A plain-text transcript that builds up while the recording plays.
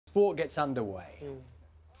sport gets underway.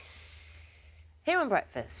 Here on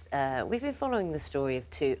Breakfast, we've been following the story of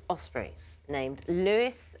two ospreys named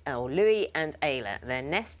Louis and Ayla. They're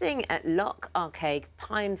nesting at Loch Arkaig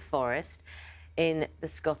pine forest in the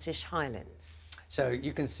Scottish Highlands. So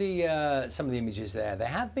you can see some of the images there. They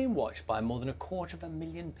have been watched by more than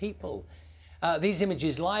 250,000 people. These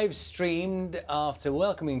images live streamed after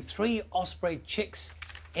welcoming 3 osprey chicks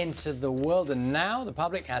into the world, and now the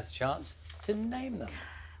public has a chance to name them.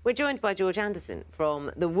 We're joined by George Anderson from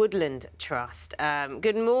the Woodland Trust.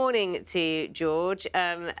 Good morning to you, George.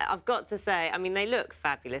 I've got to say, I mean, they look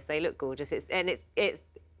fabulous. They look gorgeous. It's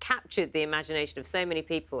captured the imagination of so many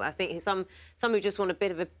people. I think some who just want a bit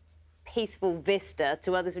of a peaceful vista,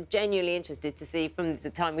 to others who are genuinely interested to see from the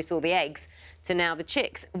time we saw the eggs to now the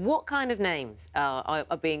chicks. What kind of names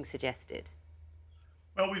are being suggested?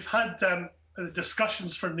 Well, we've had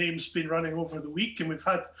discussions for names been running over the week, and we've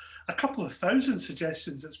had a couple of thousand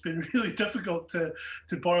suggestions. It's been really difficult to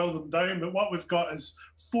boil them down, but what we've got is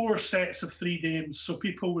 4 sets of 3 names, so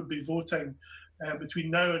people would be voting between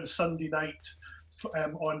now and Sunday night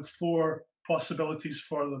on 4 possibilities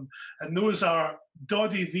for them, and those are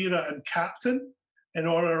Doddy, Vera and Captain, in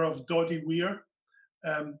honour of Doddy Weir,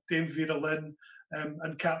 Dame Vera Lynn,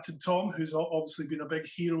 and Captain Tom, who's obviously been a big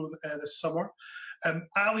hero this summer.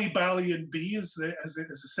 Ali, Bally and Bee is the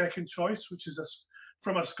second choice, which is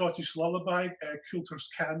from a Scottish lullaby, Coulter's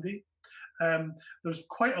Candy. There's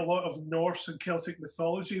quite a lot of Norse and Celtic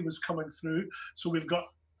mythology was coming through. So we've got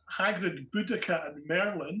Hagrid, Boudica and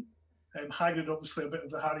Merlin. Hagrid, obviously a bit of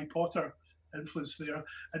the Harry Potter influence there.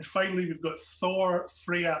 And finally, we've got Thor,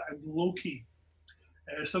 Freya and Loki.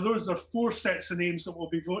 So those are 4 sets of names that we'll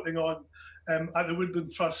be voting on at the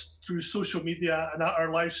Woodland Trust through social media and at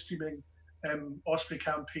our live streaming Osprey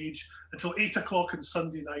Cam page until 8 o'clock on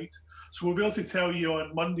Sunday night. So we'll be able to tell you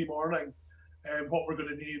on Monday morning what we're going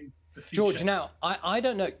to name the few George, chicks. now, I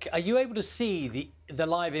don't know, are you able to see the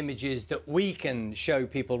live images that we can show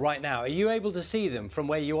people right now? Are you able to see them from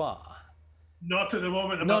where you are? Not at the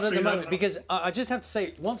moment. Not at the moment, because I just have to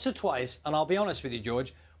say, once or twice, and I'll be honest with you,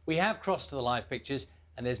 George, we have crossed to the live pictures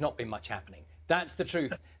and there's not been much happening. That's the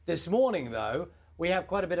truth. This morning, though, we have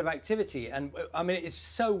quite a bit of activity, and I mean, it's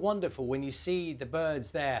so wonderful when you see the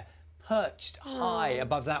birds there perched high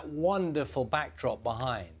above that wonderful backdrop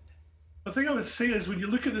behind. The thing I would say is when you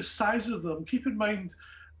look at the size of them, keep in mind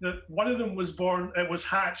that one of them was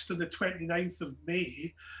hatched on the 29th of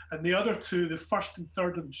May, and the other 2, the 1st and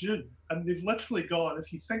 3rd of June. And they've literally gone,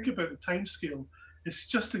 if you think about the timescale, it's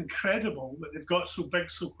just incredible that they've got so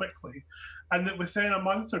big so quickly, and that within a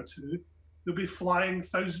month or 2, they'll be flying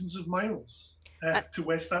thousands of miles to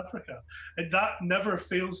West Africa. And that never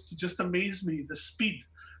fails to just amaze me, the speed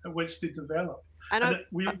at which they develop. And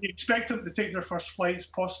we expect them to take their first flights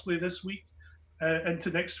possibly this week into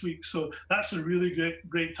next week. So that's a really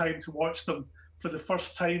great time to watch them for the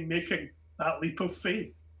first time making that leap of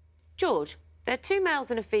faith. George, there are 2 males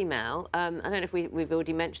and a female. I don't know if we've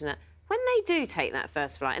already mentioned that. When they do take that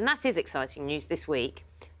first flight, and that is exciting news this week,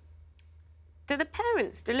 do the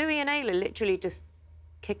parents, do Louis and Ayla literally just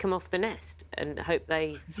kick them off the nest and hope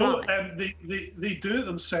they fly? No, they do it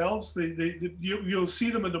themselves. You'll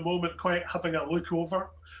see them in the moment having a look over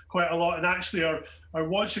quite a lot, and actually our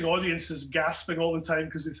watching audiences gasping all the time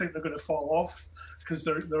because they think they're going to fall off, because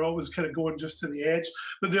they're always kind of going just to the edge.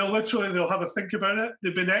 But they'll have a think about it.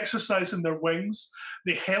 They've been exercising their wings.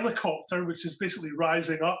 The helicopter, which is basically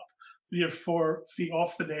rising up 3 or 4 feet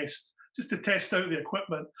off the nest, just to test out the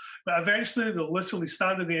equipment. But eventually they'll literally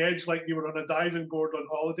stand on the edge like you were on a diving board on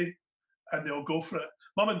holiday, and they'll go for it.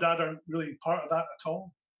 Mum and Dad aren't really part of that at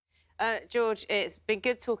all. George, it's been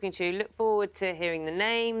good talking to you. Look forward to hearing the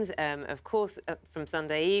names, of course, from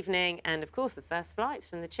Sunday evening, and of course the first flights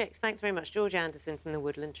from the chicks. Thanks very much, George Anderson from the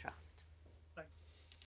Woodland Trust.